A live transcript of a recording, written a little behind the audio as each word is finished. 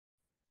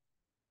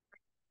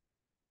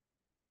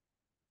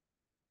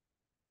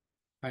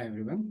Hi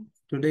everyone.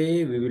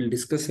 Today we will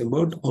discuss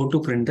about how to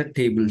print the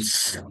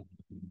tables.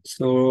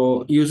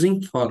 So using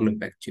for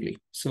loop actually.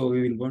 So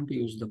we will want to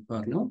use the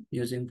for loop.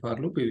 Using for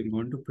loop, we will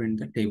want to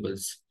print the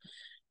tables.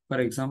 For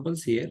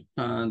examples here,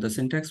 the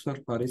syntax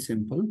for is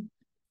simple.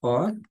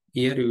 For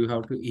here you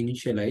have to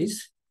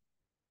initialize.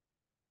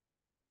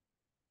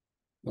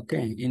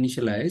 Okay,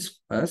 initialize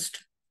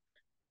first.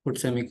 Put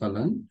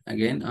semicolon.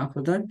 Again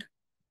after that,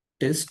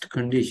 test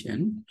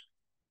condition.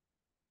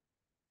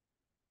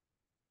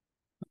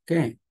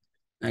 Okay.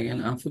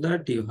 Again after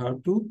that you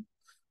have to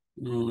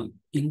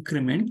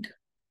increment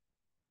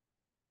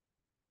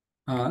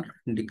or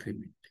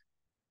decrement.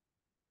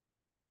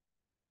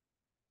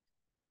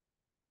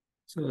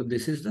 So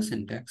this is the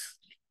syntax.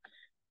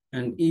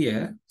 And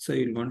here, so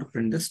you want to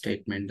print the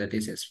statement that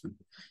is S1.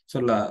 So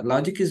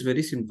logic is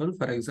very simple.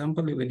 For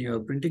example, when you are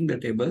printing the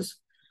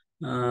tables,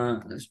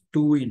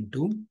 2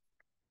 into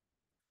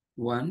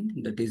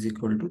 1 that is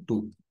equal to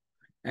 2.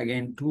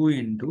 Again, 2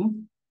 into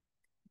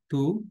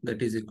 2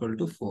 that is equal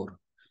to 4.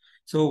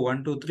 So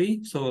 1, 2,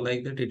 3. So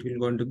like that it will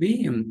going to be,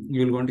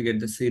 you will going to get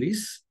the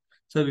series.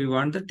 So we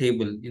want the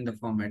table in the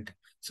format.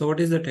 So what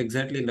is that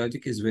exactly?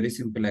 Logic is very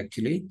simple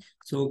actually.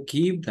 So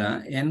keep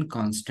the n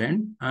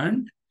constant,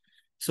 and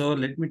so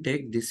let me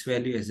take this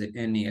value as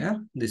n here,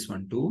 this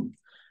one 2,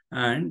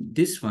 and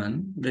this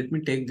one, let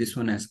me take this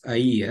one as I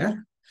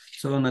here.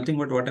 So nothing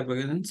but what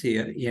happens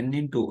here, n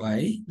into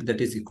I, that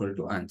is equal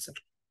to answer.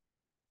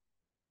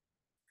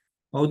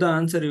 How the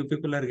answer you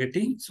people are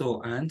getting?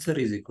 So answer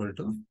is equal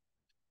to,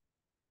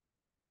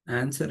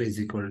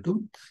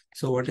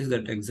 so what is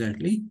that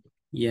exactly?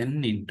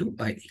 N into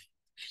I.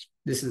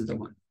 This is the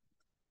one.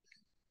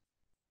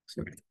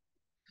 Sorry.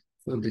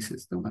 So this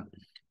is the one.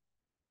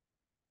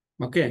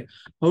 Okay.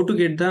 How to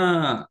get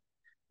the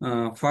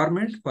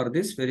format for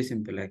this? Very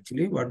simple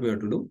actually. What we have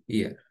to do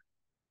here.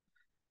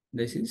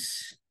 This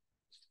is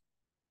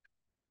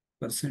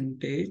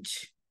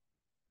percentage.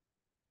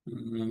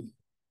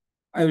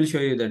 I will show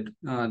you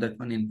that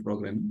one in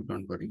programming.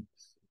 Don't worry.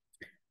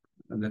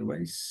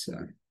 Otherwise,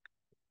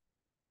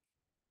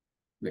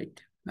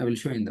 wait. I will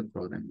show you in the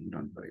programming.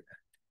 Don't worry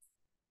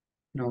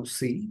that. Now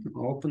see,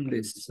 open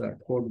this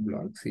code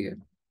blocks here.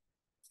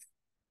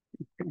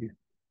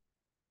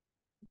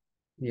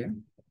 Yeah.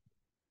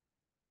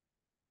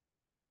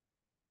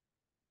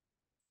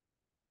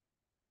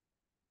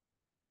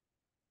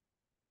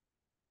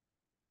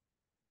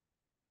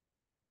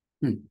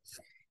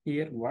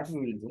 Here, what we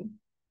will do?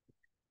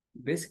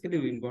 Basically,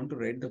 we will going to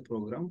write the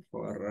program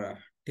for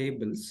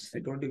tables. I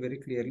told you very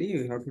clearly,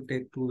 you have to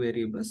take two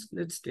variables.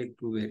 Let's take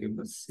two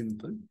variables.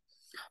 Simple.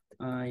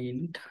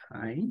 Int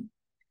I,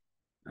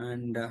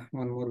 and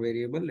one more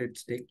variable.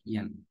 Let's take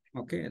n.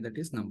 Okay, that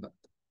is number.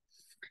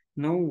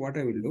 Now what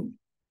I will do,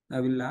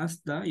 I will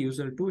ask the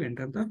user to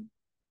enter the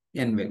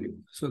n value.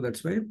 So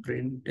that's why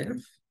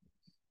printf,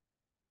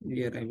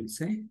 here I will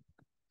say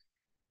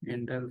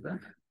enter the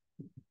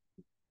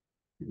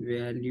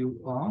value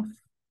of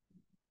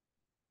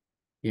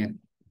n.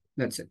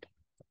 That's it.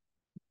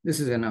 This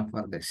is enough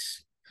for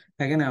this.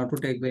 Again, I have to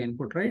take the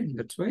input, right?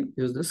 That's why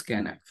use the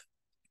scanf.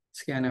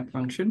 Scanf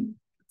function.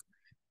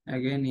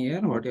 Again here,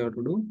 what you have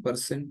to do,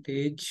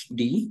 percentage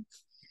 %d.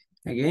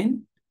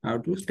 Again, I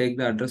have to take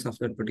the address of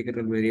that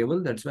particular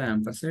variable. That's why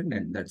ampersand,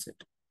 and that's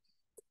it.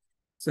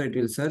 So it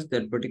will search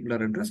that particular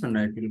address, and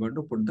it will go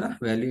to put the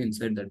value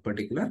inside that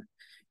particular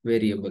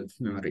variable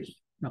memory.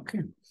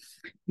 Okay.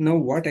 Now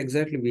what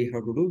exactly we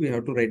have to do? We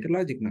have to write a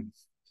logic now.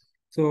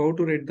 So how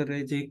to write the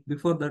logic?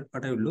 Before that,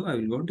 what I will do? I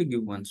will go to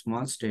give one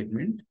small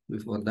statement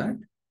before that.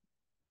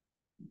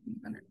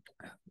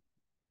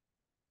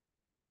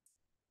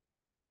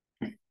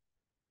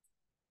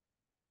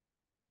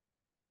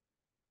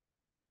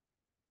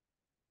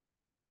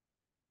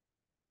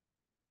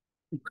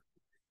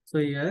 So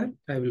here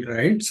I will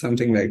write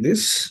something like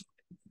this.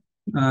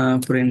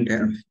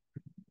 Printf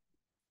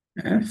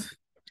f.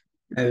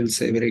 I will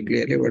say very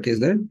clearly what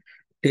is that?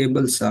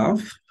 Tables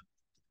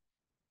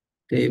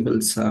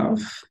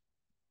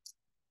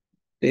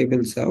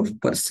of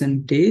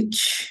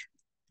percentage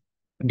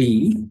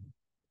d,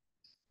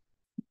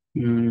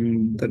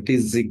 that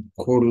is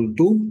equal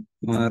to,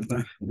 or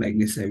like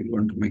this I will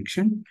want to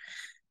mention,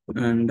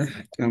 and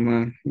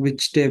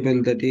which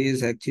table, that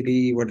is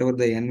actually whatever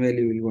the n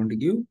value you will want to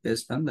give,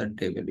 based on that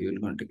table you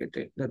will want to get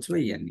it. That's why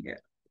n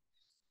here.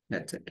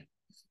 That's it.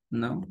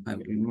 Now I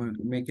will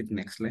make it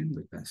next line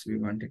because we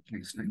want it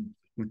next line.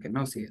 Okay,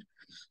 now see here.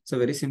 So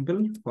very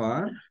simple.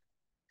 For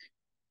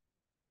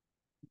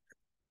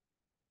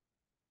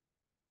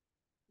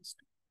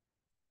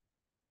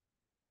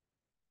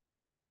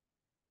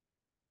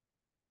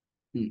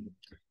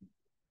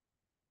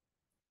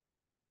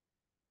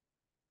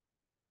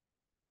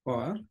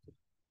for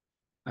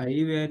I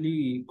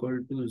value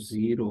equal to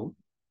 0,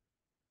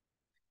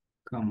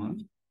 comma,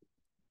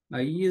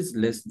 I is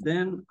less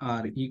than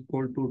or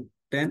equal to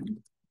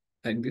 10.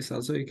 Like this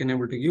also you can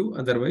able to give.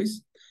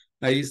 Otherwise,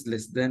 I is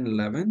less than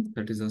 11.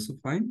 That is also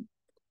fine.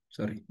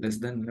 Sorry, less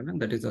than 11.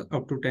 That is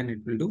up to 10 it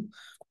will do.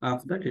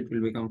 After that, it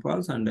will become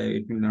false, and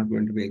it will not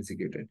going to be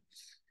executed.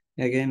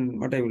 Again,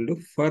 what I will do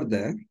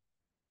further,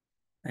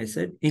 I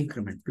said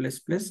increment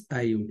plus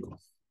I you do.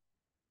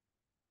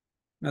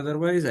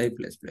 Otherwise, I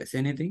plus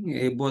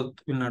anything, both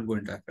will not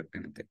going to affect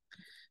anything.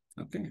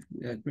 Okay,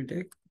 let me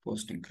take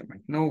post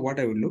increment. Now, what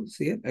I will do,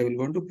 see here, I will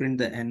going to print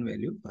the n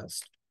value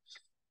first.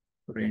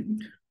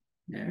 Print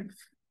f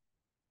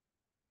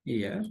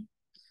here.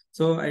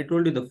 So I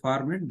told you the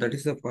format, that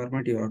is the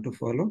format you have to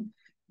follow.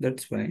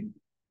 That's why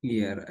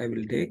here I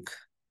will take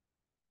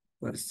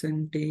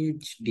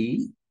percentage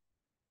 %d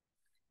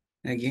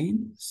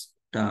again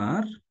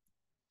star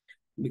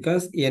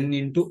because n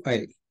into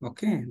I.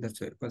 Okay,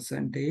 that's why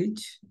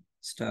percentage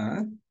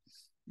star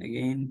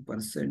again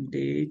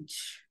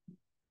percentage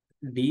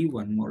d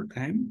one more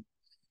time.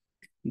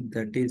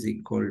 That is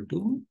equal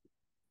to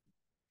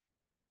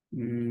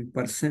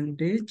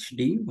percentage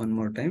d one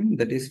more time.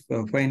 That is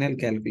final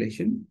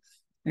calculation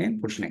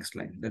and put next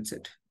line. That's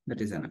it. That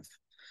is enough.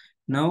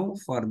 Now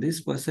for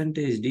this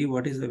percentage d,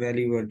 what is the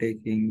value you are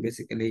taking?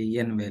 Basically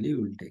n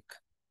value will take.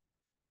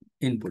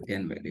 Input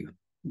n value.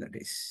 That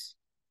is.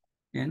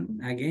 And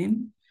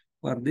again,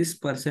 for this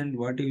percent,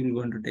 what you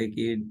will going to take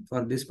it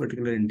for this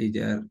particular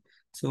integer.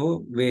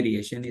 So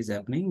variation is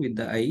happening with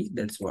the I.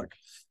 That's what.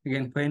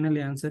 Again, final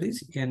answer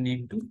is n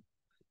into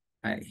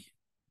I.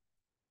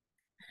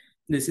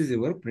 This is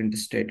your print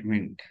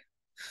statement.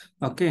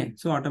 Okay,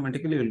 so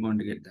automatically we're going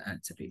to get the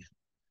answer here.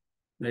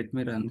 Let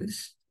me run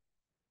this.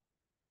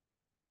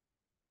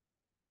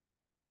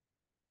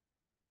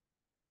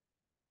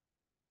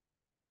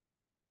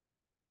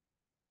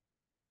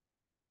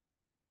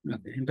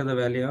 Okay, enter the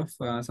value of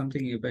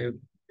something. If I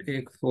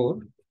take 4,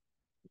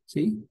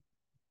 see,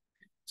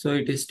 so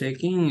it is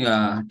taking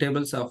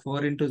tables of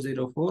 4 into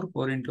 0, 4,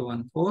 4 into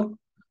 1, 4.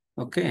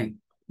 Okay,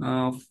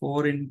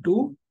 4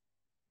 into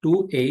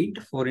 2,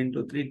 8, 4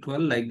 into 3,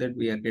 12, like that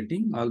we are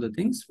getting all the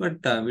things, but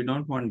we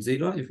don't want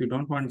 0. If you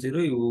don't want 0,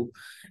 you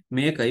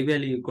make I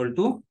value equal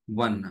to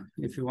 1.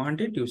 If you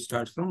want it, you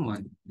start from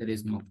 1. There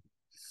is no.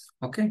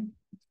 Okay.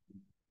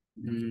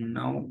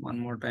 Now, one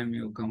more time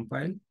you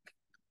compile,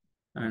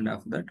 and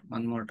after that,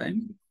 one more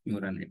time you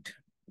run it.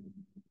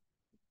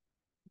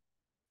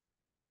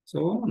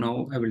 So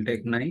now I will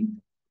take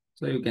 9.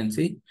 So you can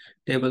see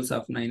tables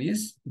of 9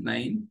 is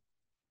 9,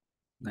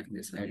 like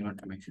this. I want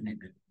to mention it.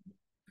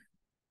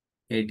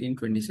 18,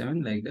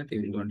 27, like that,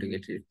 you will going to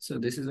get it. So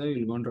this is how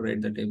you're going to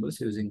write the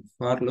tables using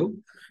for loop.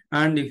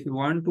 And if you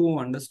want to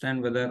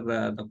understand whether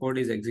the code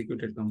is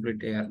executed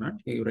completely or not,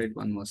 you write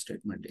one more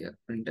statement here,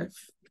 printf.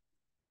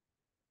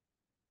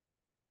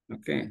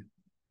 Okay.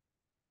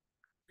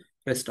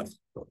 Rest of the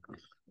code.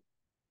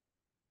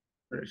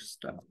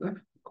 Rest of the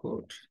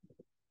code.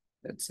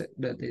 That's it.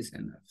 That is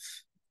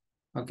enough.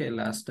 Okay,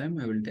 last time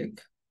I will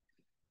take,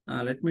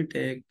 let me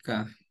take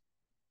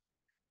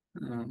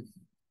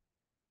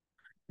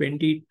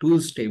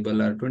 22's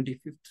table or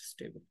 25th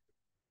table.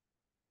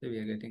 So we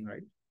are getting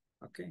right.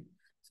 Okay.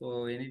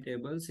 So any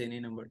tables, any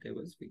number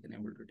tables, we can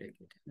able to take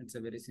it. It's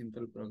a very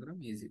simple program,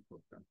 easy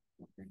program.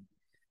 Okay.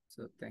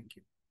 So thank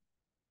you.